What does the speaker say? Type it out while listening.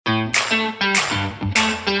Hi,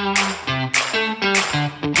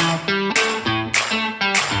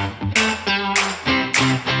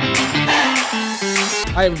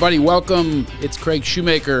 everybody. Welcome. It's Craig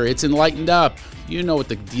Shoemaker. It's Enlightened Up. You know what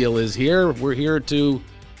the deal is here. We're here to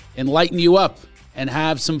enlighten you up and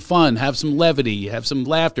have some fun, have some levity, have some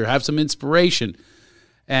laughter, have some inspiration.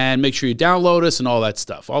 And make sure you download us and all that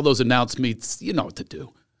stuff. All those announcements, you know what to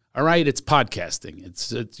do. All right? It's podcasting.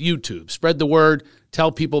 It's YouTube. Spread the word.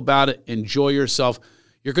 Tell people about it. Enjoy yourself.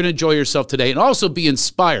 You're going to enjoy yourself today and also be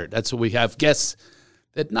inspired. That's what we have guests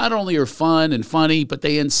that not only are fun and funny, but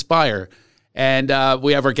they inspire. And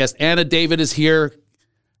we have our guest, Anna David is here.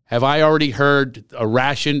 Have I already heard a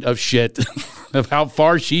ration of shit of how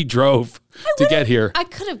far she drove to get here? I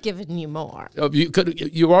could have given you more.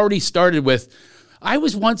 You already started with, I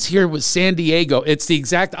was once here with San Diego. It's the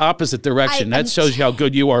exact opposite direction. That shows you how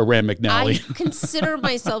good you are, Rand McNally. I consider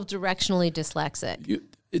myself directionally dyslexic.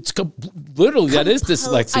 It's literally, that is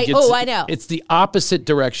dyslexic. I know. It's the opposite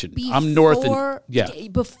direction. I'm north. Before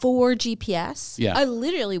GPS, yeah. I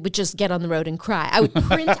literally would just get on the road and cry. I would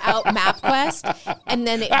print out MapQuest, and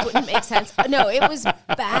then it wouldn't make sense. No, it was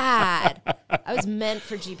bad. I was meant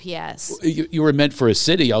for GPS. You were meant for a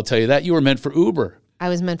city, I'll tell you that. You were meant for Uber. I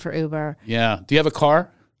was meant for Uber. Yeah. Do you have a car?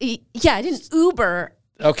 Yeah, I didn't Uber.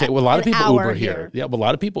 Okay, well, a lot of people Uber here. Yeah, well, a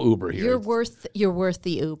lot of people Uber here. You're worth the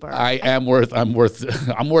Uber. I'm worth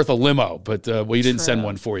a limo, but we didn't send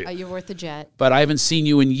one for you. You're worth a jet. But I haven't seen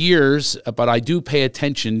you in years, but I do pay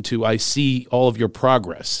attention I see all of your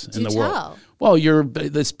progress in the world. Well, you're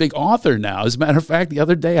this big author now. As a matter of fact, the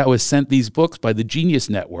other day I was sent these books by the Genius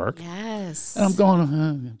Network. Yes. And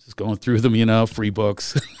I'm just going through them, free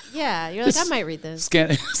books. Yeah, you're like, I might read this.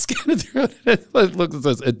 Scan it through it. Look, it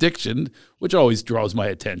says addiction, which always draws my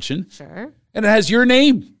attention. Sure. And it has your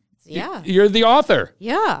name. Yeah. You're the author.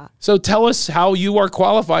 Yeah. So tell us how you are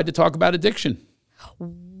qualified to talk about addiction.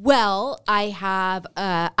 Well, I have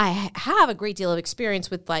a great deal of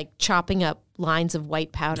experience with chopping up lines of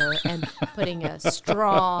white powder and putting a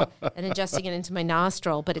straw and ingesting it into my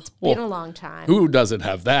nostril, but it's been a long time. Who doesn't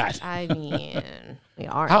have that? I mean, we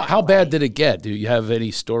are. How bad did it get? Do you have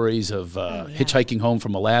any stories of hitchhiking home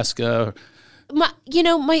from Alaska? My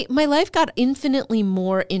life got infinitely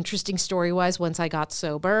more interesting story-wise once I got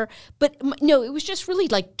sober. But no, it was just really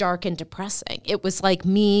dark and depressing. It was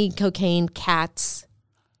me, cocaine, cats.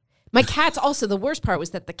 My cats also, the worst part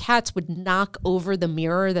was that the cats would knock over the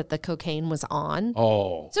mirror that the cocaine was on.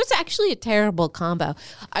 Oh. So it's actually a terrible combo.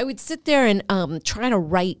 I would sit there and I was trying to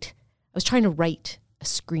write a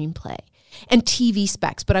screenplay and TV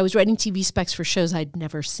specs, but I was writing TV specs for shows I'd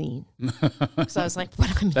never seen. So I was like,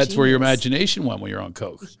 That's where your imagination went when you're on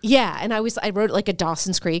coke. Yeah, and I wrote a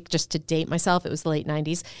Dawson's Creek just to date myself. It was the late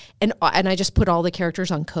 90s. And I just put all the characters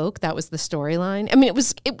on coke. That was the storyline. I mean,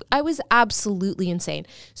 I was absolutely insane.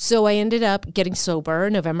 So I ended up getting sober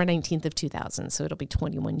November 19th of 2000. So it'll be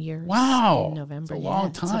 21 years. Wow. In November. It's a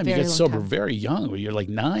long time. You get sober very young. You're like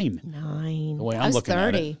 9. 9. The way I was looking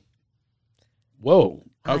 30. at it. Whoa.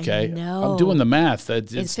 Okay. I know. I'm doing the math.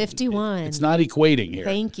 It's 51. It's not equating here.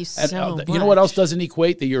 Thank you so much. You know what else doesn't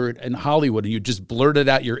equate? That you're in Hollywood and you just blurted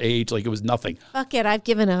out your age like it was nothing. Fuck it. I've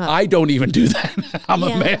given up. I don't even do that. I'm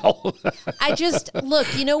a male. I just,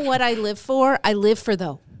 look, you know what I live for? I live for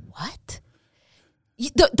the what?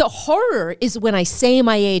 The horror is when I say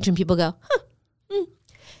my age and people go, huh.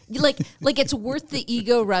 Like it's worth the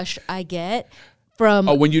ego rush I get.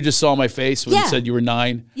 When you just saw my face when you said you were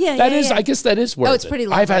 9? Yeah, I guess that is worth it. Oh, it's pretty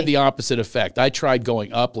lovely. I've had the opposite effect. I tried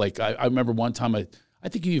going up. I remember one time, I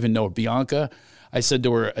think you even know Bianca. I said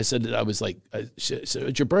to her, I was like, it's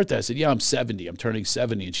your birthday. I said, yeah, I'm 70. I'm turning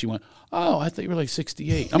 70. And she went, oh, I thought you were like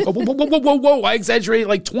 68. I'm going, whoa. I exaggerated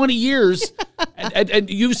like 20 years.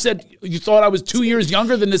 And you said you thought I was 2 years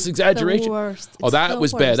younger than this exaggeration. The worst. That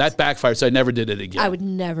was bad. That backfired. So I never did it again. I would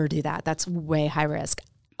never do that. That's way high risk.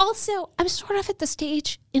 Also, I'm sort of at the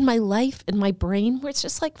stage in my life, in my brain, where it's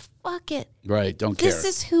just like, fuck it. Right, don't care. This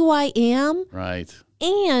is who I am. Right.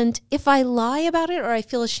 And if I lie about it or I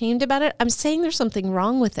feel ashamed about it, I'm saying there's something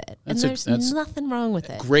wrong with it. There's nothing wrong with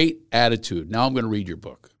it. Great attitude. Now I'm going to read your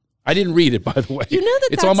book. I didn't read it, by the way. You know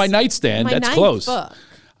it's on my nightstand. That's close. Book.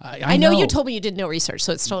 I know you told me you did no research,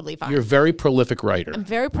 so it's totally fine. You're a very prolific writer. I'm a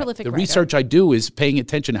very prolific writer. The research I do is paying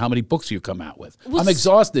attention to how many books you come out with. I'm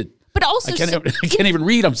exhausted. But also, I can't even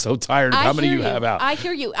read. I'm so tired of how many you have out. I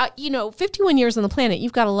hear you. 51 years on the planet,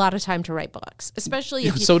 you've got a lot of time to write books, especially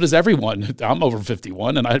if so does everyone. I'm over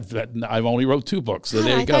 51, and I've only wrote 2 books. So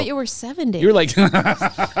there you go. I thought you were 70. You're like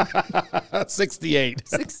 68.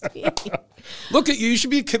 68. Look at you. You should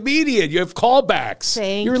be a comedian. You have callbacks.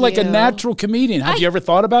 Thank You're like a you. natural comedian. Have you ever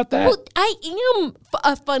thought about that? Well, I am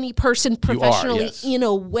a funny person professionally yes. in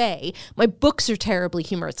a way. My books are terribly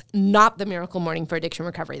humorous. Not The Miracle Morning for Addiction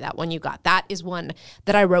Recovery, that one you got. That is one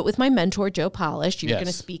that I wrote with my mentor, Joe Polish. You're Yes. going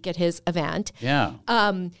to speak at his event. Yeah.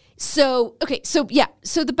 So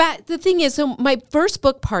the thing is, so my first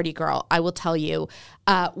book, Party Girl, I will tell you,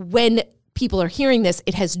 when people are hearing this,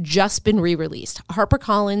 it has just been re-released.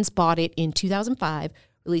 HarperCollins bought it in 2005,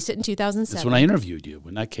 released it in 2007. That's when I interviewed you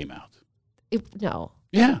when that came out. No.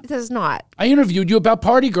 Yeah. It does not. I interviewed you about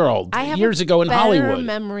Party Girl I have years ago in better Hollywood.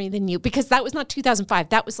 memory than you, because that was not 2005.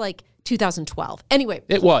 That was like 2012. Anyway.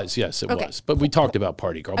 It was, yes, it Okay. was. But we talked about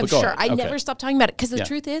Party Girl. I'm But go sure. ahead. I Okay. never stopped talking about it, because the Yeah.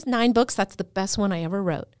 truth is, 9 books, that's the best one I ever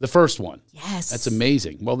wrote. The first one. Yes. That's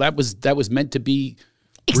amazing. Well, that was meant to be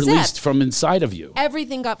Except- released from inside of you.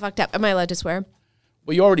 Everything got fucked up. Am I allowed to swear?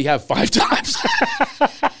 Well, you already have 5 times.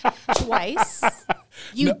 Twice.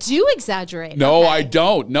 You do exaggerate. No, Okay. I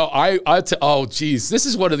don't. No, oh, geez. This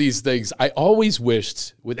is one of these things. I always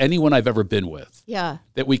wished with anyone I've ever been with Yeah.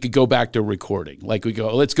 that we could go back to recording. Like we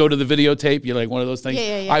go, let's go to the videotape. You know, like one of those things.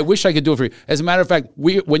 Yeah. I wish I could do it for you. As a matter of fact,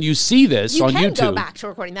 when you see this You on can YouTube. go back to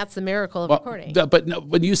recording. That's the miracle of recording. But no,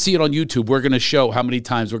 when you see it on YouTube, we're going to show how many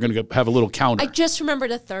times we're going to have a little counter. I just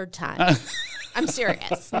remembered a third time. I'm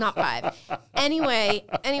serious, not 5. Anyway,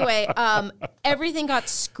 everything got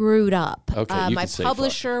screwed up. Okay, you my can say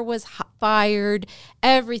publisher was fired.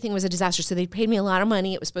 Everything was a disaster. So they paid me a lot of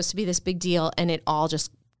money. It was supposed to be this big deal, and it all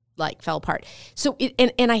just like fell apart. So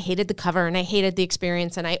and I hated the cover, and I hated the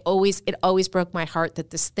experience, and it always broke my heart that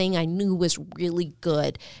this thing I knew was really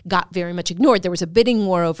good got very much ignored. There was a bidding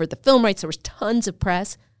war over the film rights. There was tons of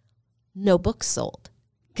press. No books sold.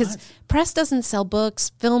 Because press doesn't sell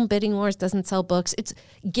books, film bidding wars doesn't sell books. It's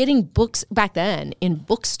getting books back then in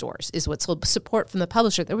bookstores is what sold. Support from the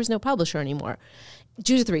publisher. There was no publisher anymore.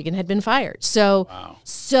 Judith Regan had been fired. So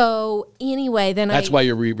anyway, then That's why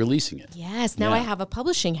you're re-releasing it. Yes, now Yeah. I have a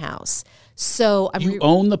publishing house. So You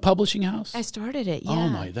own the publishing house? I started it, yeah. Oh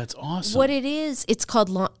my, that's awesome. What it is, it's called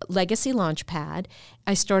Legacy Launchpad.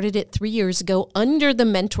 I started it 3 years ago under the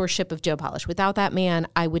mentorship of Joe Polish. Without that man,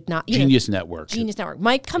 I would not. Genius Network. Genius Network.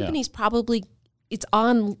 My company's probably, it's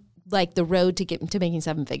on like the road to get to making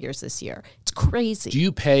 7 figures this year. It's crazy. Do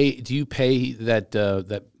you pay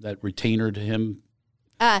that retainer to him?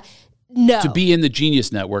 No. To be in the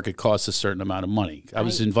Genius Network, it costs a certain amount of money. I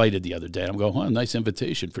was invited the other day. I'm going, nice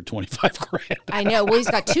invitation for 25 grand. I know. Well, he's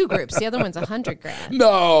got 2 groups. The other one's 100 grand.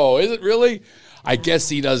 No, is it really? I guess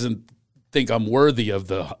he doesn't think I'm worthy of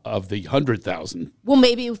the 100,000. Well,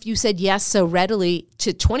 maybe if you said yes so readily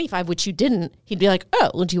to 25, which you didn't, he'd be like,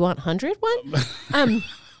 oh, well, do you want 100 one?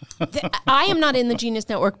 I am not in the Genius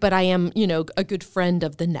Network, but I am, a good friend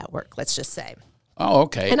of the network, let's just say. Oh,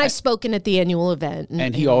 okay. And I've spoken at the annual event.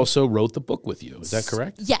 And he also wrote the book with you. Is that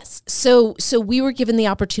correct? Yes. So we were given the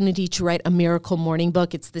opportunity to write a Miracle Morning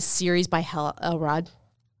book. It's this series by Hal Elrod,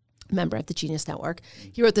 member of the Genius Network.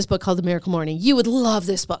 He wrote this book called The Miracle Morning. You would love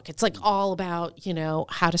this book. It's like all about,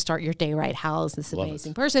 how to start your day right. Hal is this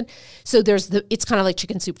amazing person. So it's kind of like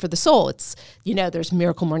chicken soup for the soul. It's, there's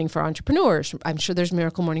Miracle Morning for entrepreneurs. I'm sure there's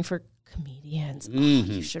Miracle Morning for comedians. Oh,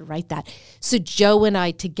 you should write that. So Joe and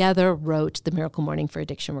I together wrote The Miracle Morning for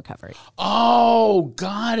Addiction Recovery. Oh,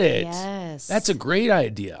 got it. Yes. That's a great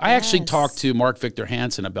idea. I actually talked to Mark Victor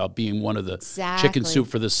Hansen about being one of the Chicken Soup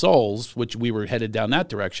for the Souls, which we were headed down that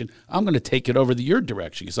direction. I'm going to take it over your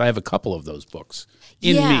direction because I have a couple of those books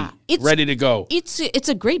in me, ready to go. It's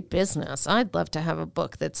a great business. I'd love to have a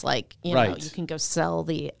book that's like, Right. you can go sell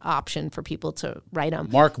the option for people to write them.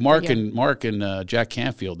 Mark and Jack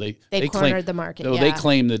Canfield, they cornered claim, the market. No, they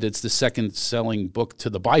claim that it's the second selling book to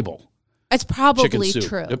the Bible. It's Chicken probably Soup.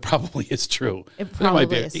 true. It probably is true. It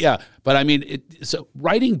probably is. Yeah, but I mean, so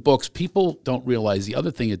writing books, people don't realize the other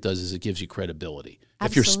thing it does is it gives you credibility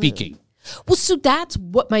if you're Absolutely. speaking. Well, so that's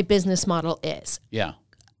what my business model is. Yeah.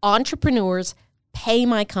 Entrepreneurs pay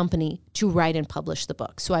my company to write and publish the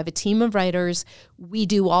book. So I have a team of writers. We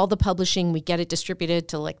do all the publishing. We get it distributed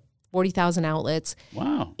to like 40,000 outlets.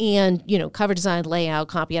 Wow. And, cover design, layout,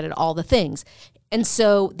 copy edit, all the things. And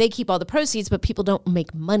so they keep all the proceeds, but people don't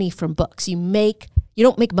make money from books. You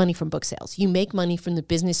don't make money from book sales. You make money from the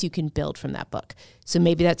business you can build from that book. So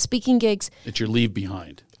maybe that's speaking gigs. It's your leave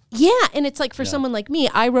behind. Yeah, and it's like for someone like me,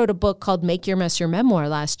 I wrote a book called Make Your Mess Your Memoir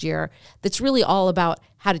last year that's really all about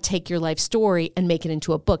how to take your life story and make it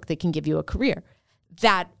into a book that can give you a career.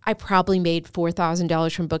 That I probably made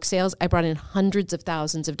 $4,000 from book sales. I brought in hundreds of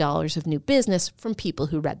thousands of dollars of new business from people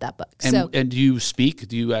who read that book. And do you speak?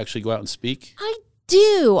 Do you actually go out and speak? I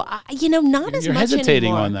do. Not as You're much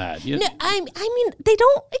hesitating anymore. on that. No, I mean, they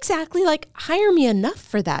don't exactly hire me enough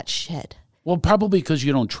for that shit. Well, probably because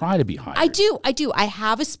you don't try to be hired. I do. I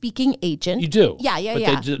have a speaking agent. You do? Yeah.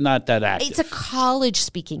 But they're not that active. It's a college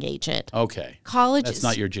speaking agent. Okay. College That's is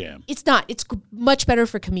not your jam. It's not. It's much better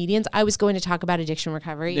for comedians. I was going to talk about addiction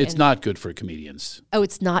recovery. It's not good for comedians. Oh,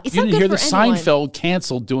 it's not. It's You not didn't good hear for the anyone. Seinfeld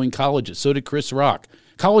canceled doing colleges. So did Chris Rock.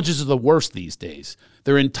 Colleges are the worst these days.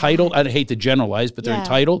 They're entitled. I hate to generalize, but they're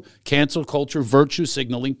entitled, cancel culture, virtue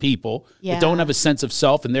signaling people that don't have a sense of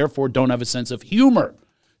self and therefore don't have a sense of humor.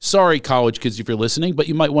 Sorry, college kids, if you're listening, but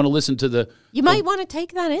you might want to listen to You might want to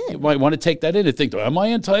take that in. You might want to take that in and think, am I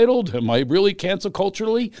entitled? Am I really cancel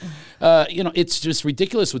culturally? It's just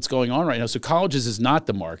ridiculous what's going on right now. So colleges is not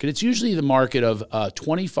the market. It's usually the market of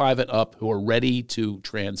 25 and up who are ready to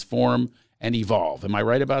transform and evolve. Am I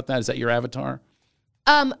right about that? Is that your avatar?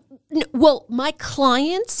 Well, my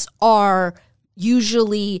clients are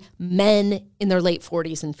usually men in their late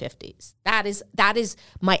 40s and 50s. That is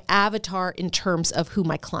my avatar in terms of who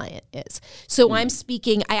my client is. So I'm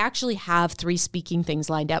speaking, I actually have 3 speaking things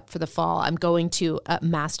lined up for the fall. I'm going to a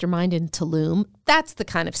mastermind in Tulum. That's the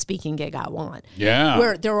kind of speaking gig I want. Yeah.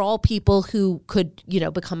 Where they're all people who could,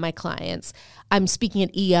 become my clients. I'm speaking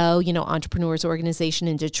at EO, Entrepreneurs Organization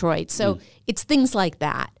in Detroit. So it's things like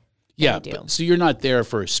that. Yeah. So you're not there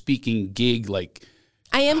for a speaking gig like...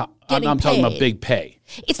 I am getting I'm talking paid. about big pay.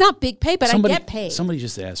 It's not big pay, but I get paid. Somebody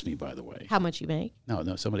just asked me, by the way. How much you make?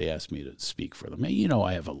 No, somebody asked me to speak for them.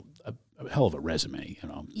 I have a hell of a resume,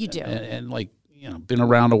 You do. And been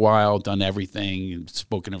around a while, done everything, and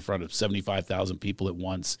spoken in front of 75,000 people at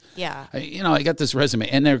once. Yeah. I got this resume,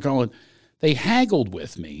 and they haggled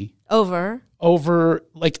with me over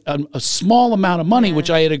like a small amount of money, which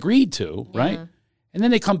I had agreed to, right? And then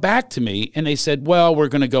they come back to me and they said, well, we're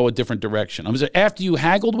going to go a different direction. I was like, after you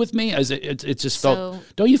haggled with me, it just felt,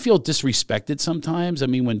 don't you feel disrespected sometimes? I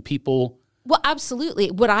mean, when people... Well, absolutely.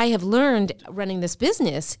 What I have learned running this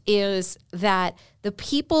business is that the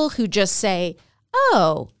people who just say,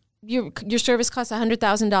 oh, your service costs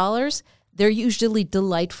 $100,000, they're usually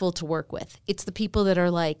delightful to work with. It's the people that are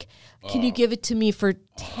like, can you give it to me for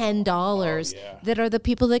 $10 that are the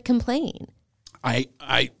people that complain.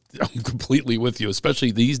 I'm completely with you,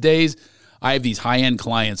 especially these days. I have these high-end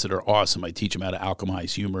clients that are awesome. I teach them how to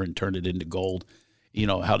alchemize humor and turn it into gold,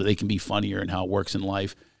 how they can be funnier and how it works in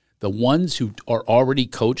life. The ones who are already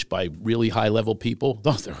coached by really high-level people,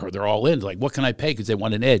 they're all in. Like, what can I pay? Because they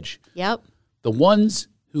want an edge. Yep. The ones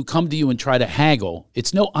who come to you and try to haggle,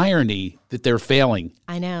 it's no irony that they're failing.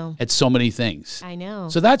 I know. At so many things. I know.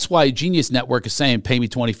 So that's why Genius Network is saying, pay me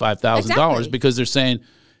 $25,000 because they're saying,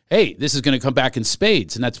 hey, this is going to come back in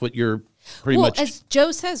spades, and that's what you're pretty much... Well, as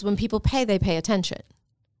Joe says, when people pay, they pay attention.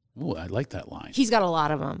 Oh, I like that line. He's got a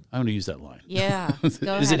lot of them. I'm going to use that line. Yeah.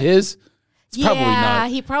 Is it his? It's probably not.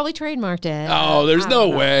 He probably trademarked it. Oh, there's no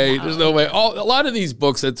way. There's no way. A lot of these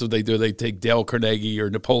books, that's what they do. They take Dale Carnegie or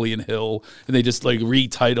Napoleon Hill, and they just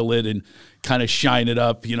retitle it and kind of shine it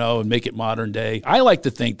up, and make it modern day. I like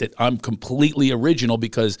to think that I'm completely original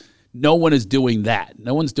because no one is doing that.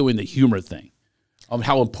 No one's doing the humor thing.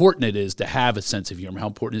 How important it is to have a sense of humor, how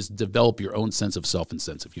important it is to develop your own sense of self and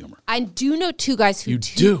sense of humor. I do know 2 guys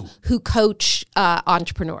who coach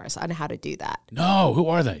entrepreneurs on how to do that. No, who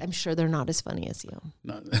are they? I'm sure they're not as funny as you.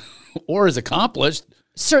 No. Or as accomplished.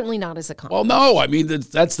 Certainly not as accomplished. Well, no, I mean,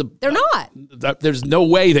 that's the... They're not. There's no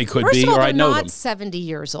way they could be, First of all, or I know them. they're not 70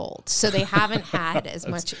 years old, so they haven't had as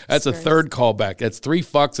much experience. That's a third callback. That's 3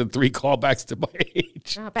 fucks and 3 callbacks to my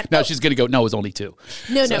age. Now she's going to go, no, it was only 2.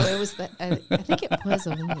 No, it was... I think it was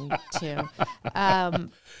only 2.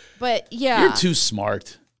 But yeah. You're too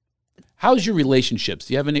smart. How's your relationships?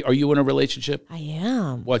 Do you have any? Are you in a relationship? I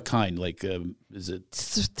am. What kind? Is it...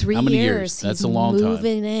 3 how many years? That's a long time.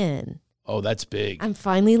 Moving in. Oh, that's big. I'm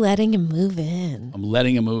finally letting him move in. I'm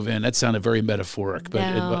letting him move in. That sounded very metaphoric, but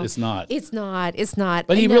No, it's not. It's not.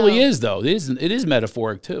 But he really is, though. It is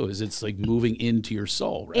metaphoric, too. It's like moving into your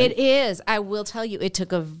soul, right? It is. I will tell you, it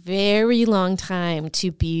took a very long time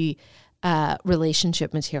to be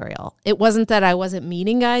relationship material. It wasn't that I wasn't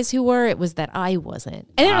meeting guys who were. It was that I wasn't.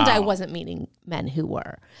 And I wasn't meeting men who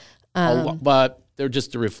were. But they're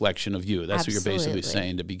just a reflection of you. That's Absolutely. what you're basically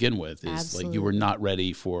saying to begin with. Is Absolutely. like you were not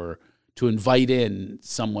ready to invite in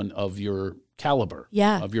someone of your caliber,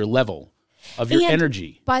 of your level, of your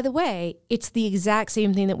energy. By the way, it's the exact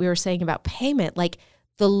same thing that we were saying about payment. Like,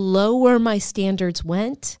 the lower my standards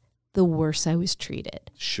went, the worse I was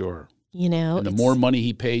treated. Sure. And the more money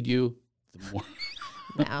he paid you, the more...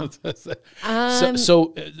 No.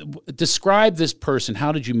 So describe this person.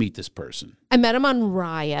 How did you meet this person? I met him on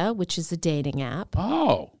Raya, which is a dating app.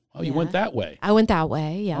 Oh, Oh, you went that way. I went that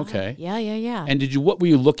way. Yeah. Okay. Yeah. And what were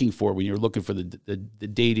you looking for when you were looking for the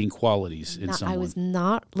dating qualities in someone? I was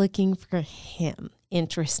not looking for him.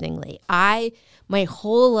 Interestingly, my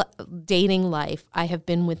whole dating life, I have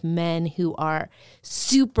been with men who are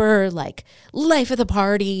super like life of the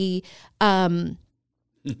party.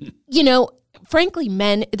 Frankly,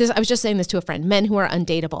 men, I was just saying this to a friend, men who are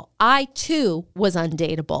undateable. I too was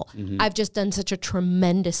undateable. I've just done such a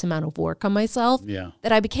tremendous amount of work on myself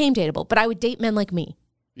that I became dateable, but I would date men like me.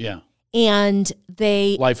 Yeah. And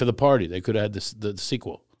they... Life of the party. They could have had the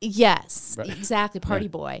sequel. Yes, exactly. Party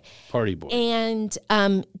boy. Party boy. And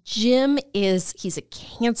Jim he's a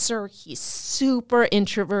Cancer. He's super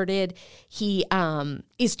introverted. He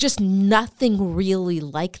is just nothing really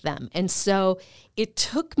like them. And so it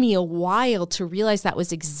took me a while to realize that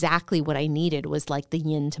was exactly what I needed, was like the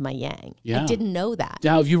yin to my yang. Yeah. I didn't know that.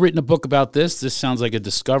 Now, have you written a book about this? This sounds like a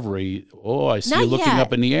discovery. Oh, I see Not you looking yet.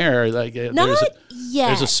 up in the air. Like Not yet.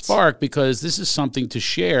 There's a spark, because this is something to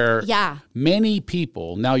share. Yeah. Many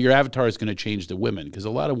people, now your avatar is going to change to women, because a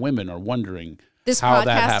lot of women are wondering This how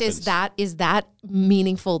that podcast happens. is that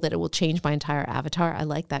meaningful that it will change my entire avatar? I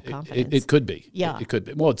like that confidence. It could be. Yeah. It could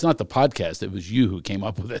be. Well, it's not the podcast. It was you who came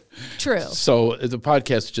up with it. True. So the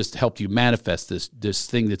podcast just helped you manifest this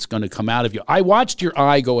thing that's going to come out of you. I watched your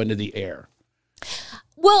eye go into the air.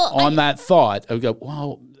 Well, On that thought, I go,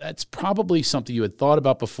 well, that's probably something you had thought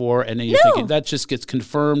about before, and then you're thinking that just gets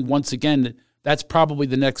confirmed once again. That's probably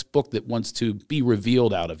the next book that wants to be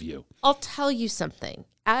revealed out of you. I'll tell you something.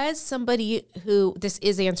 As somebody who, this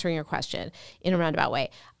is answering your question in a roundabout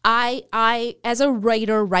way, I as a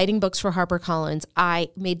writer writing books for HarperCollins,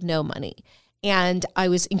 I made no money. And I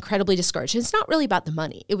was incredibly discouraged. And it's not really about the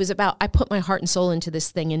money. It was about, I put my heart and soul into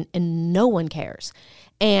this thing, and no one cares.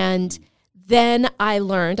 And then I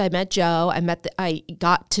met Joe, I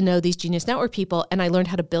got to know these Genius Network people, and I learned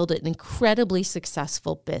how to build an incredibly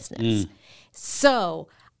successful business. So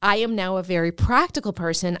I am now a very practical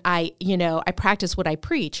person. I practice what I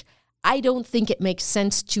preach. I don't think it makes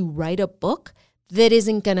sense to write a book that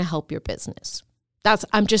isn't going to help your business.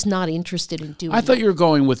 I'm just not interested in doing I thought you were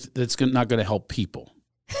going with that's not going to help people.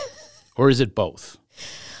 Or is it both?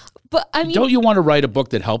 But I mean, don't you want to write a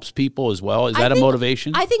book that helps people as well? Is that a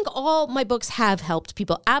motivation? I think all my books have helped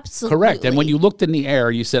people. Absolutely. Correct. And when you looked in the air,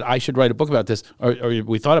 you said, I should write a book about this, or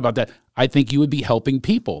we thought about that. I think you would be helping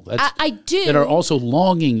people. I do. That are also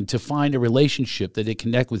longing to find a relationship that they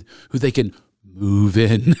connect with, who they can move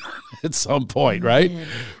in at some point, right?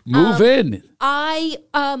 Move in. I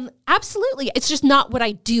absolutely. It's just not what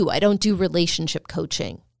I do. I don't do relationship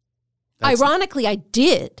coaching. Ironically, I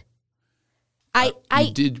did.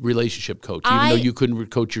 You did relationship coach, even though you couldn't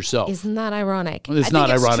coach yourself. Isn't that ironic? It's not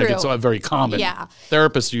ironic. True. It's very common. Yeah.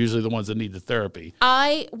 Therapists are usually the ones that need the therapy.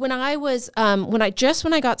 When I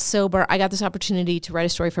got sober, I got this opportunity to write a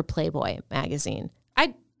story for Playboy magazine.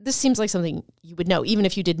 This seems like something you would know, even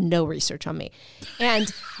if you did no research on me.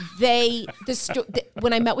 And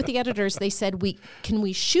when I met with the editors, they said, can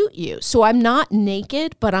we shoot you? So I'm not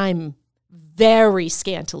naked, but I'm very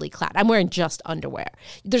scantily clad. I'm wearing just underwear.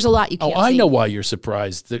 There's a lot you can't see. I know why you're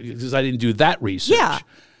surprised, because I didn't do that research. Yeah.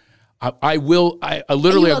 I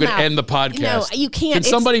literally am going to end the podcast. No, you can't. Can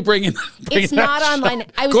somebody bring in It's not online.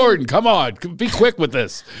 Gordon, come on. Be quick with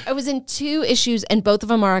this. I was in 2 issues, and both of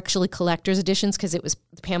them are actually collector's editions, because it was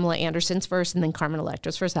Pamela Anderson's first and then Carmen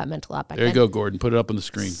Electra's first. That meant a lot back then. There you go, Gordon. Put it up on the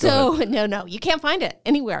screen. So, no. You can't find it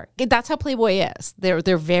anywhere. That's how Playboy is.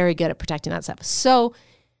 They're very good at protecting that stuff. So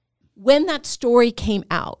when that story came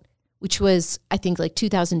out, which was, I think, like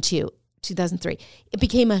 2002, 2003, it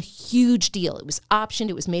became a huge deal. It was optioned.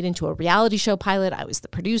 It was made into a reality show pilot. I was the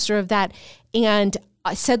producer of that. And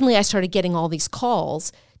suddenly I started getting all these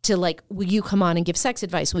calls to like, will you come on and give sex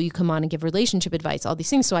advice? Will you come on and give relationship advice? All these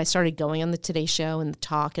things. So I started going on the Today Show and the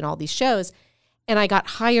Talk and all these shows. And I got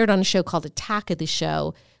hired on a show called Attack of the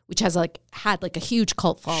Show, which had a huge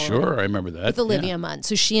cult following. Sure, I remember that. With Olivia Munn.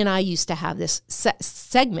 So she and I used to have this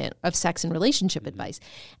segment of sex and relationship advice.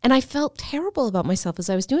 And I felt terrible about myself as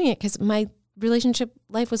I was doing it, because my relationship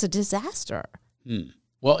life was a disaster.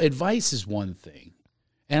 Well, advice is one thing.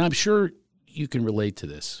 And I'm sure you can relate to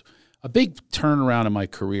this. A big turnaround in my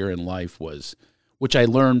career and life was, which I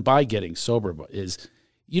learned by getting sober, is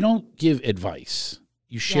you don't give advice.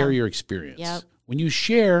 You share your experience. Yep. When you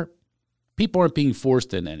share, people aren't being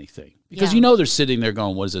forced into anything, because you know they're sitting there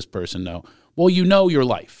going, what does this person know? Well, you know your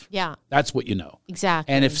life. Yeah. That's what you know.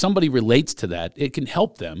 Exactly. And if somebody relates to that, it can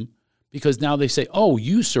help them, because now they say, oh,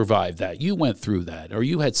 you survived that. You went through that, or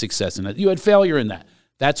you had success in that. You had failure in that.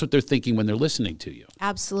 That's what they're thinking when they're listening to you.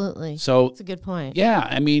 Absolutely. So that's a good point. Yeah,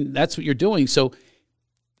 I mean, that's what you're doing. So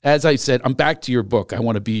as I said, I'm back to your book. I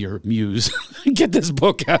want to be your muse. Get this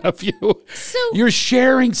book out of you. So you're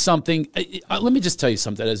sharing something. Let me just tell you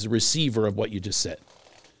something as a receiver of what you just said.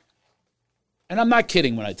 And I'm not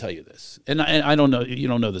kidding when I tell you this. And I don't know, you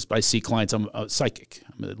don't know this, but I see clients. I'm a psychic.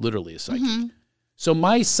 I'm literally a psychic. Mm-hmm. So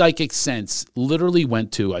my psychic sense literally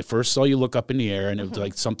went to, I first saw you look up in the air and it was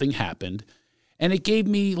like something happened. And it gave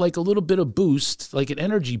me like a little bit of boost, like an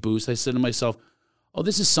energy boost. I said to myself, oh,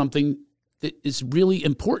 this is something that is really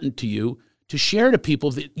important to you to share to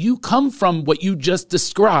people, that you come from what you just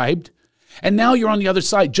described. And now you're on the other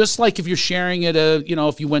side, just like if you're sharing at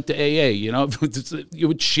if you went to AA, you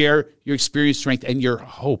would share your experience, strength, and your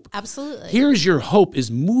hope. Absolutely. Here's your hope is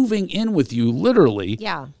moving in with you, literally.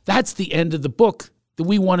 Yeah. That's the end of the book that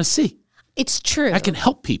we want to see. It's true. I can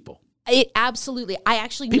help people. It absolutely. I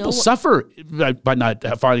actually know. People suffer by not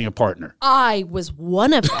finding a partner. I was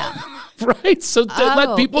one of them. Right? So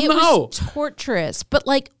let people know. It was torturous. But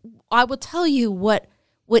I will tell you what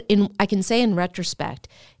I can say in retrospect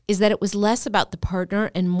is that it was less about the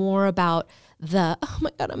partner and more about the, oh my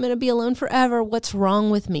God, I'm going to be alone forever. What's wrong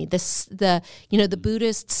with me? The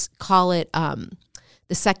Buddhists call it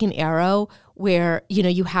the second arrow, where,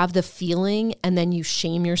 you have the feeling and then you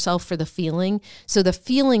shame yourself for the feeling. So the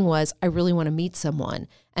feeling was, I really want to meet someone.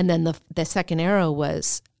 And then the second arrow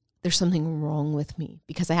was, there's something wrong with me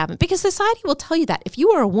because I haven't. Because society will tell you that. If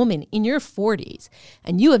you are a woman in your 40s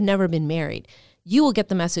and you have never been married, you will get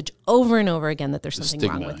the message over and over again that there's something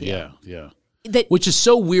wrong with you. Yeah. Which is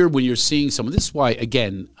so weird when you're seeing someone. This is why,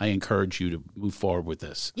 again, I encourage you to move forward with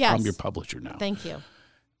this. Yes. I'm your publisher now. Thank you.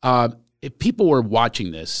 If people were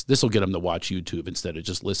watching this will get them to watch YouTube instead of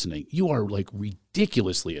just listening. You are like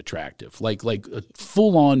ridiculously attractive, like a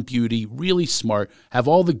full-on beauty, really smart, have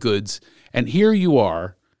all the goods, and here you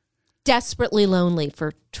are. Desperately lonely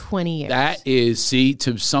for 20 years. That is,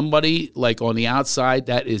 to somebody like on the outside,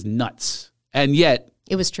 that is nuts. And yet,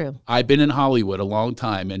 it was true. I've been in Hollywood a long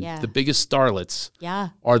time, and the biggest starlets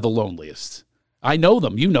are the loneliest. I know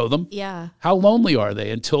them. You know them. Yeah. How lonely are they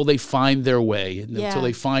until they find their way? And until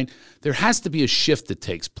they find, there has to be a shift that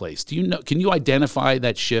takes place. Do you know? Can you identify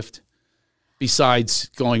that shift besides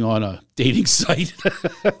going on a dating site?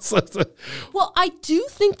 Well, I do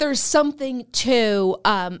think there's something to,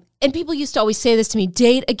 and people used to always say this to me,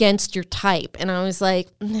 date against your type. And I was like,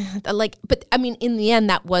 but I mean, in the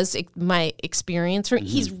end, that was my experience. Mm-hmm.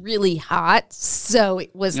 He's really hot. So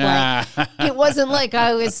it was like, it wasn't like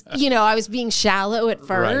I was, I was being shallow at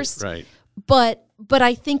first. Right. But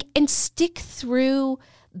I think, and stick through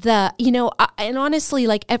the, and honestly,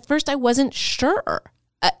 like at first I wasn't sure.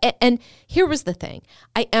 And here was the thing.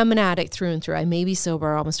 I am an addict through and through. I may be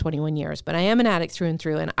sober almost 21 years, but I am an addict through and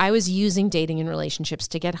through. And I was using dating and relationships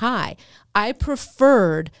to get high. I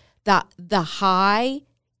preferred the high,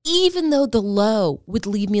 even though the low would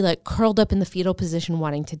leave me like curled up in the fetal position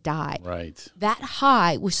wanting to die. Right. That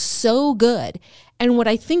high was so good. And what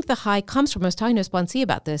I think the high comes from, I was talking to Sponsi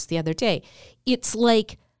about this the other day. It's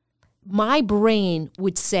like my brain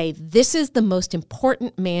would say, this is the most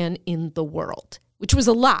important man in the world. Which was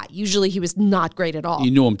a lie. Usually he was not great at all.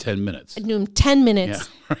 You knew him 10 minutes. I knew him 10 minutes.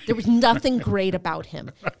 Yeah, right. There was nothing great about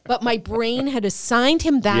him. But my brain had assigned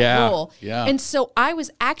him that role. Yeah. And so I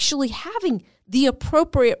was actually having the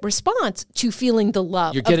appropriate response to feeling the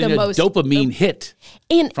love You're getting of the a most dopamine hit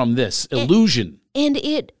from this illusion. And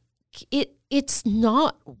it's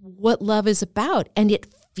not what love is about. And it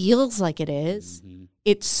feels like it is. Mm-hmm.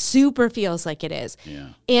 It super feels like it is. Yeah.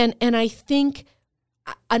 And I think,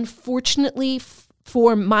 unfortunately,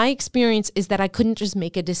 for my experience is that I couldn't just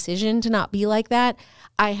make a decision to not be like that.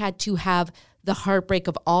 I had to have the heartbreak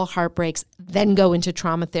of all heartbreaks, then go into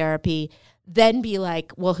trauma therapy, then be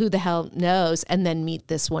like, well, who the hell knows? And then meet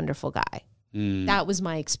this wonderful guy. That was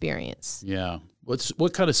my experience. Yeah.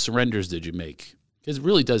 What kind of surrenders did you make? Because it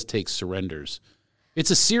really does take surrenders.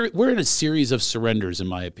 It's a series. We're in a series of surrenders, in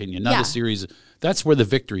my opinion, not a series. That's where the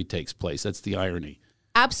victory takes place. That's the irony.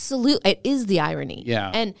 Absolutely. It is the irony.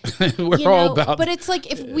 Yeah. And we're all about. But it's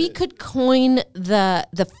like if we could coin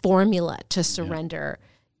the formula to surrender,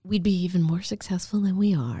 we'd be even more successful than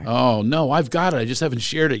we are. Oh, no, I've got it. I just haven't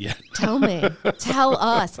shared it yet. Tell me. Tell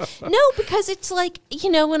us. No, because it's like,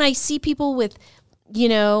 when I see people with,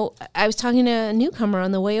 I was talking to a newcomer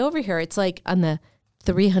on the way over here. It's like on the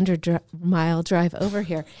 300-mile drive over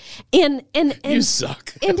here. And you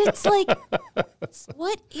suck. And it's like,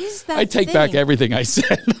 what is that I take thing? back everything I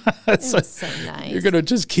said. That's so nice. You're going to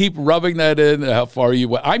just keep rubbing that in, how far you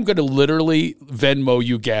went. I'm going to literally Venmo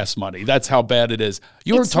you gas money. That's how bad it is.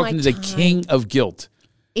 You're talking to the king of guilt.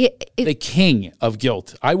 The king of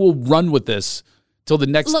guilt. I will run with this till the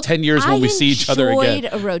next 10 years when we see each other again. I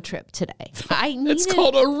enjoyed a road trip today. It's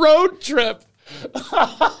called a road trip.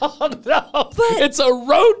 Oh, no. It's a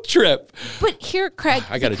road trip. But here, Craig,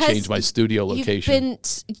 I got to change my studio location.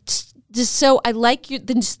 So I like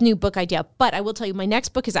this new book idea, but I will tell you, my next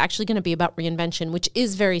book is actually going to be about reinvention, which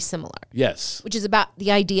is very similar. Yes. Which is about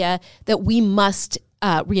the idea that we must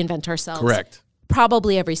reinvent ourselves. Correct.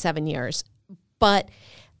 Probably every 7 years. But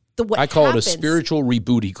I call it a spiritual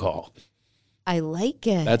rebooty call. I like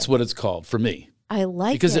it. That's what it's called for me. I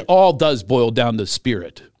like because it. It all does boil down to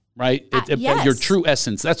spirit. Right? Yes. Your true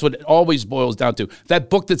essence. That's what it always boils down to.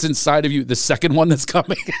 That book that's inside of you, the second one that's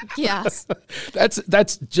coming. Yes.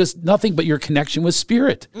 That's just nothing but your connection with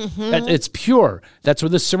spirit. Mm-hmm. It's pure. That's where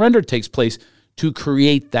the surrender takes place to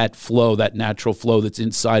create that flow, that natural flow that's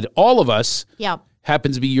inside all of us. Yeah.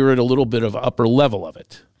 Happens to be you're at a little bit of upper level of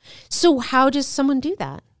it. So how does someone do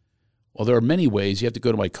that? Well, there are many ways. You have to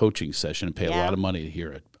go to my coaching session and pay a lot of money to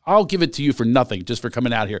hear it. I'll give it to you for nothing, just for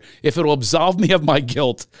coming out here. If it'll absolve me of my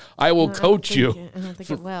guilt, I will coach you. I don't think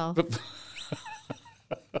it will.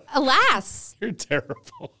 Alas. You're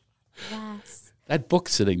terrible. Alas. That book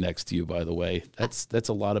sitting next to you, by the way, that's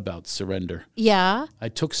a lot about surrender. Yeah. I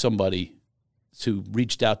took somebody who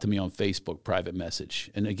reached out to me on Facebook, private message.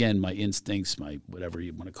 And again, my instincts, my whatever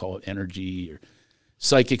you want to call it, energy or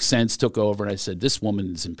psychic sense took over. And I said, this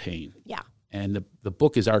woman is in pain. Yeah. And the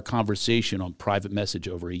book is our conversation on private message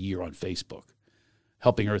over a year on Facebook,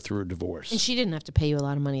 helping her through her divorce. And she didn't have to pay you a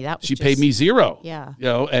lot of money. She paid me zero. Yeah. You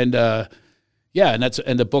know, and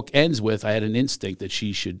and the book ends with I had an instinct that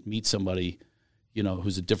she should meet somebody, you know,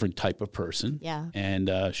 who's a different type of person. Yeah.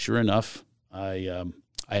 And sure enough, I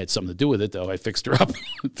had something to do with it, though. I fixed her up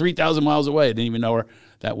 3,000 miles away. I didn't even know her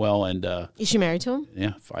that well. And is she married to him?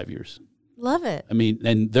 Yeah, 5 years. Love it. I mean,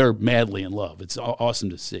 and they're madly in love. It's awesome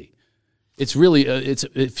to see. It's really,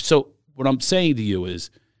 so what I'm saying to you is,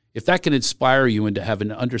 if that can inspire you into having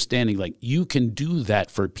an understanding, like you can do that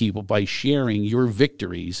for people by sharing your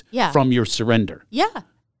victories from your surrender. Yeah.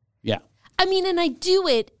 Yeah. I mean, and I do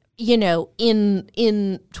it, you know, in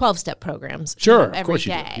 12-step programs. Sure, every of course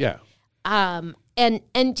day. You do. Yeah.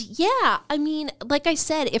 And yeah, I mean, like I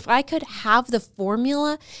said, if I could have the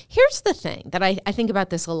formula, here's the thing that I think about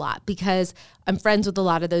this a lot because I'm friends with a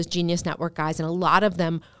lot of those Genius Network guys, and a lot of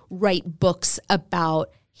them write books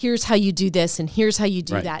about here's how you do this and here's how you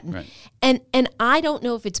do that. And I don't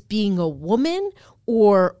know if it's being a woman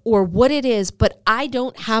or what it is, but I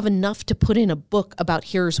don't have enough to put in a book about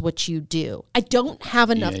here's what you do. I don't have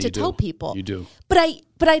enough to tell people. You do. But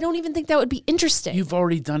I don't even think that would be interesting. You've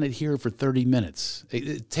already done it here for 30 minutes.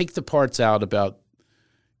 Take the parts out about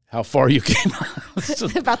how far you came.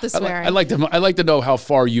 About the swearing. I like to know how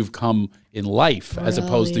far you've come in life as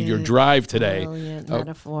opposed to your drive today. Brilliant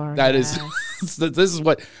metaphor. That is, this is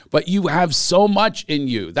what, but you have so much in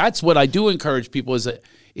you. That's what I do encourage people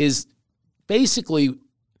is basically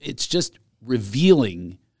it's just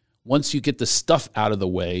revealing once you get the stuff out of the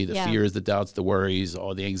way, the fears, the doubts, the worries,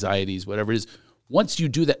 all the anxieties, whatever it is. Once you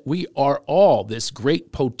do that, we are all this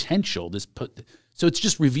great potential, so it's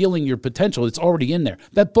just revealing your potential. It's already in there.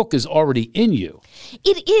 That book is already in you.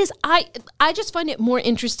 It is. I just find it more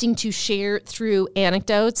interesting to share through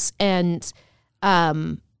anecdotes and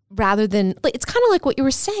rather than, it's kind of like what you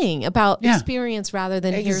were saying about experience rather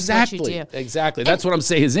than here's what you do. Exactly. That's what I'm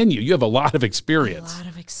saying is in you. You have a lot of experience.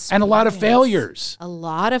 And a lot of failures.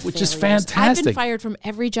 Which is fantastic. I've been fired from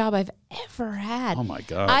every job I've ever had. Oh my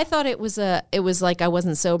God. I thought it was like I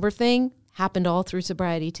wasn't sober thing. Happened all through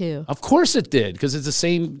sobriety too. Of course it did, because it's the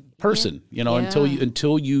same person, you know,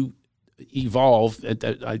 until you evolve.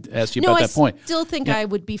 I asked you about that point. I still think I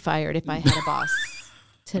would be fired if I had a boss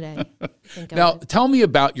today. Now, tell me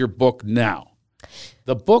about your book now.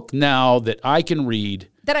 The book now that I can read.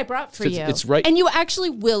 That I brought for you. It's right. And you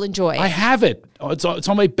actually will enjoy it. I have it. Oh, it's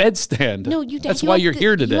on my bedstand. No, you don't. That's why you're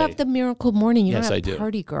here today. You have the Miracle Morning. You yes, don't I have do.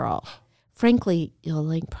 Party Girl. Frankly, you'll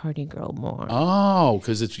like Party Girl more. Oh,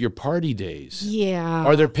 because it's your party days. Yeah.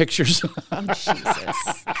 Are there pictures? Oh,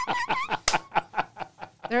 Jesus.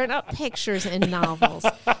 There are not pictures in novels.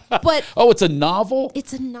 But oh, it's a novel?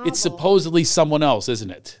 It's a novel. It's supposedly someone else, isn't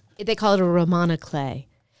it? They call it a Romana Clay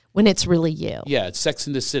when it's really you. Yeah, it's Sex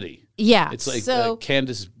and the City. Yeah. It's like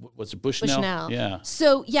Candace, what's it, Bushnell? Yeah.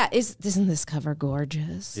 So, yeah, isn't this cover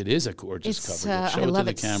gorgeous? It is a gorgeous cover. Show I love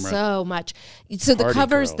it to the camera. So much. So the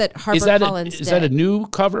covers that HarperCollins did. Is that a new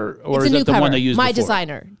cover? Or it's is a new that the cover. one they used My before?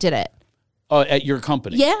 designer did it. At your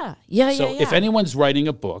company? Yeah. So if anyone's writing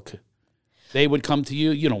a book, they would come to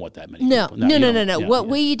you. You don't want that many people. No. Yeah, what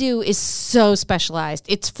we do is so specialized.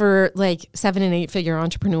 It's for like 7- and 8-figure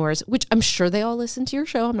entrepreneurs, which I'm sure they all listen to your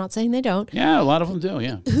show. I'm not saying they don't. Yeah, a lot of them do,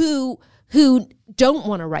 yeah. who don't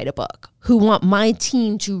want to write a book, who want my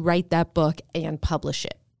team to write that book and publish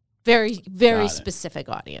it. Very, very specific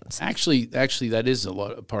audience. Actually, that is a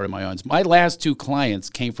part of my audience. My last 2 clients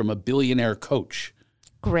came from a billionaire coach.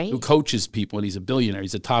 Great. Who coaches people, and he's a billionaire.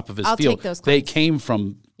 He's the top of his I'll field. Take those they clients. came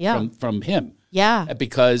from him. Yeah.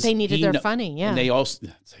 Because they needed their funding. Yeah. And they also,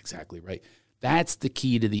 that's exactly right. That's the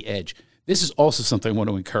key to the edge. This is also something I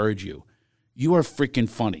want to encourage you. You are freaking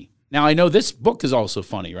funny. Now, I know this book is also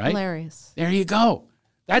funny, right? Hilarious. There you go.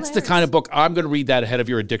 That's the kind of book, I'm going to read that ahead of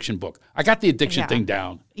your addiction book. I got the addiction thing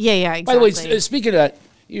down. Yeah, exactly. By the way, speaking of that,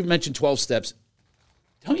 you mentioned 12 steps.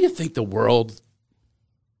 Don't you think the world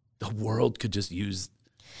could just use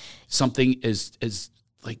something as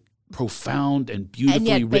like profound and beautifully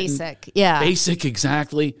and yet written? Basic, yeah. Basic,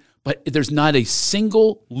 exactly. But there's not a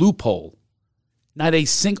single loophole. Not a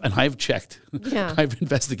single, and I've checked. Yeah. I've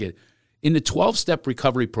investigated. In the 12-step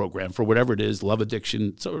recovery program for whatever it is, love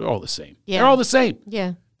addiction, so they're all the same. Yeah. They're all the same.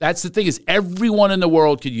 Yeah. That's the thing is everyone in the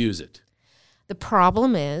world could use it. The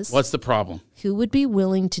problem is, What's the problem? who would be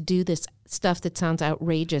willing to do this stuff that sounds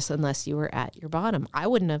outrageous unless you were at your bottom? I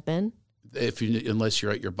wouldn't have been. Unless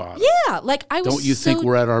you're at your bottom. Yeah, like I was. Don't you think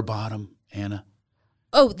we're at our bottom, Anna?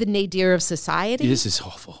 Oh, the nadir of society. This is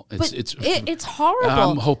awful. It's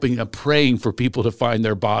horrible. I'm praying for people to find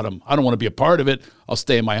their bottom. I don't want to be a part of it. I'll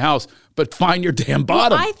stay in my house, but find your damn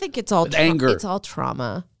bottom. Well, I think it's all anger. It's all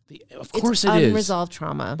trauma. Of course it's it is. Unresolved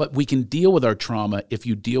trauma. But we can deal with our trauma if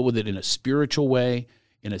you deal with it in a spiritual way,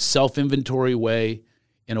 in a self-inventory way,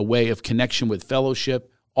 in a way of connection with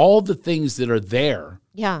fellowship. All the things that are there.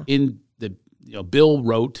 Yeah. In the Bill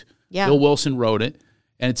wrote. Yeah. Bill Wilson wrote it,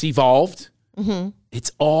 and it's evolved. Mm-hmm.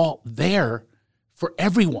 It's all there for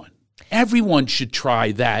everyone. Everyone should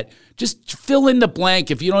try that. Just fill in the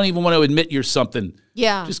blank if you don't even want to admit you're something.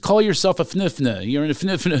 Yeah. Just call yourself a fnifna. You're in a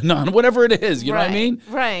fnifna, whatever it is. You know what I mean?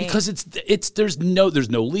 Right. Because there's no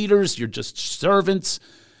leaders. You're just servants.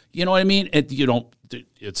 You know what I mean?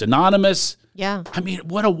 It's anonymous. Yeah. I mean,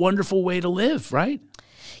 what a wonderful way to live, right?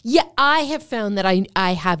 Yeah, I have found that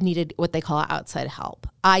I have needed what they call outside help.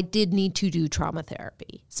 I did need to do trauma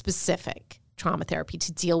therapy, specific trauma therapy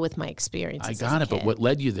to deal with my experiences. I got it, but what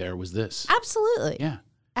led you there was this. Absolutely. Yeah.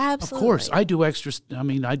 Absolutely. Of course. I do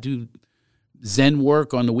I do Zen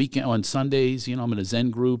work on the weekend, on Sundays. I'm in a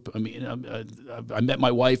Zen group. I mean, I met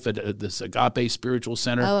my wife at this Agape Spiritual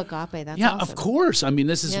Center. Oh, Agape, that's yeah, awesome. Of course. I mean,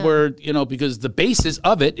 this is where, because the basis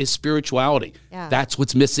of it is spirituality. Yeah. That's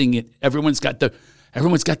what's missing. Everyone's got the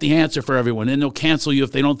answer for everyone, and they'll cancel you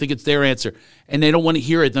if they don't think it's their answer, and they don't want to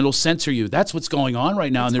hear it, then they'll censor you. That's what's going on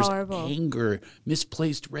right now, It's and there's horrible. anger,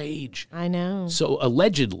 misplaced rage. I know. So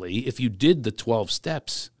allegedly, if you did the 12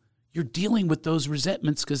 steps, you're dealing with those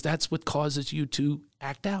resentments because that's what causes you to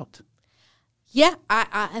act out. Yeah,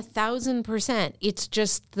 I 1,000%. It's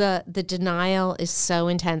just the denial is so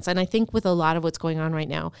intense. And I think with a lot of what's going on right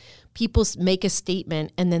now, people make a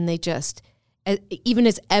statement and then they just, even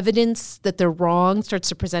as evidence that they're wrong starts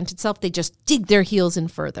to present itself, they just dig their heels in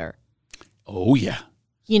further. Oh, yeah.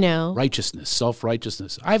 Righteousness,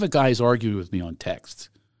 self-righteousness. I have a guy who's argued with me on text.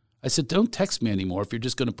 I said, don't text me anymore if you're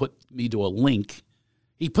just going to put me to a link.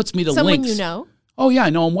 He puts me to Someone links. you know? Oh, yeah,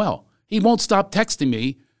 I know him well. He won't stop texting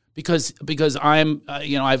me because I'm, I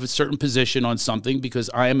have a certain position on something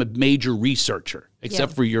because I am a major researcher,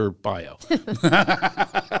 except for your bio.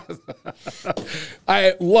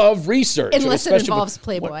 I love research. Unless it involves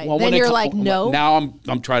Playboy. Then you're like, no. Now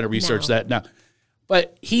I'm trying to research that now.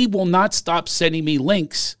 But he will not stop sending me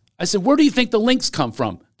links. I said, where do you think the links come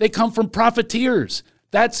from? They come from profiteers.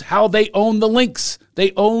 That's how they own the links.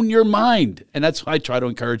 They own your mind. And that's why I try to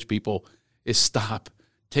encourage people is stop,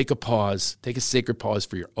 take a pause, take a sacred pause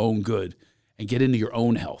for your own good and get into your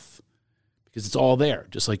own health because it's all there,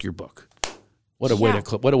 just like your book. What a way to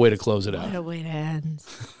close it out. What a way to end.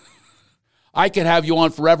 I could have you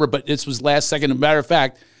on forever, but this was last second. As a matter of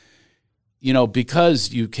fact,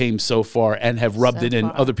 because you came so far and have rubbed it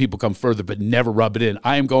in, other people come further but never rub it in.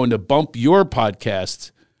 I am going to bump your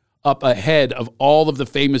podcast up ahead of all of the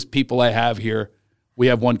famous people I have here. We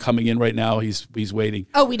have one coming in right now. He's waiting.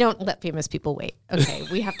 Oh, we don't let famous people wait. Okay,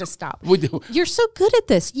 we have to stop. We do. You're so good at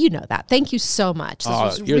this. You know that. Thank you so much. This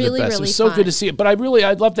was you're really, the best. really It's so fun. good to see it. But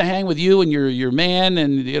I'd love to hang with you and your man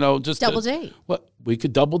and just Double date. What we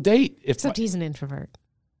could double date Except he's an introvert.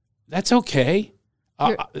 That's okay.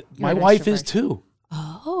 You're My an wife is extrovert. too.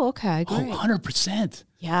 Oh, okay, great. 100%.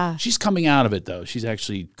 Yeah. She's coming out of it though. She's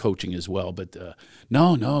actually coaching as well. But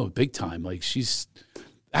no, big time. Like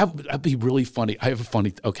that'd be really funny. I have a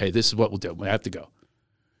funny. Okay, this is what we'll do. We have to go.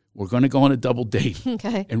 We're going to go on a double date.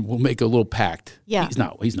 Okay. And we'll make a little pact. Yeah. He's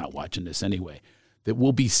not watching this anyway. That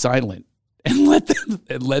we'll be silent and let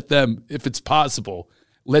them, if it's possible,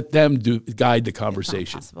 let them guide the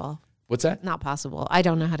conversation. Not possible. What's that? Not possible. I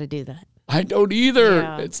don't know how to do that. I don't either.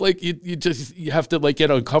 Yeah. It's like you have to like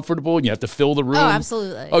get uncomfortable and you have to fill the room. Oh,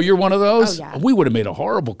 absolutely. Oh, you're one of those? Oh, yeah. We would have made a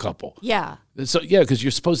horrible couple. Yeah. So yeah, because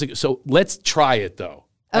you're supposed to. So let's try it though,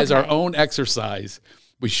 as our Okay. own exercise.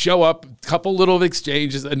 We show up, couple little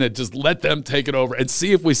exchanges, and then just let them take it over and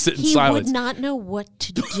see if we sit in He silence. would not know what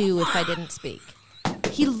to do if I didn't speak.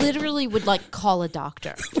 He literally would like call a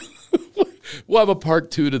doctor. We'll have a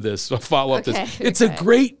part 2 to this. A follow up. Okay, This. It's a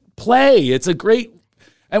great play. It's a great.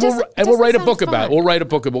 And we'll Doesn't write a sound book about it. fun. We'll write a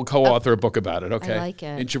book. We'll co-author a book about it. Okay. like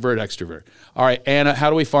it. Introvert, extrovert. All right, Anna. How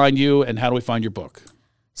do we find you? And how do we find your book?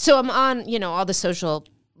 So I'm on, all the social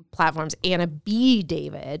platforms, Anna B.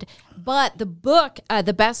 David. But the book,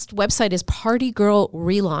 the best website is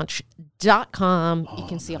partygirlrelaunch.com. You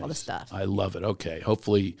can see all the stuff. I love it. Okay.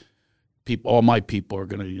 Hopefully, all my people are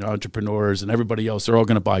going to, entrepreneurs and everybody else, they're all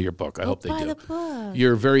going to buy your book. I hope they buy do. the book.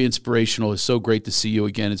 You're very inspirational. It's so great to see you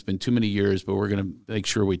again. It's been too many years, but we're going to make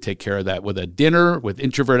sure we take care of that with a dinner with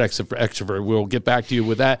introvert, extrovert. We'll get back to you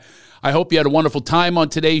with that. I hope you had a wonderful time on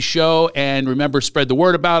today's show. And remember, spread the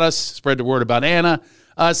word about us. Spread the word about Anna,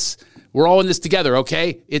 us. We're all in this together,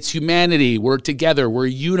 okay? It's humanity. We're together. We're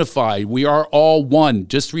unified. We are all one.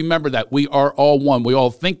 Just remember that. We are all one. We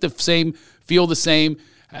all think the same, feel the same,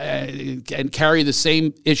 and carry the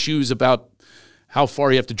same issues about how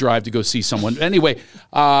far you have to drive to go see someone. Anyway,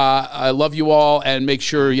 I love you all, and make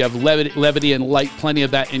sure you have levity and light, plenty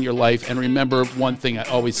of that in your life. And remember, one thing I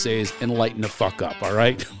always say is enlighten the fuck up, all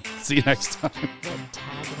right? See you next time. Good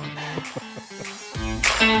tagline.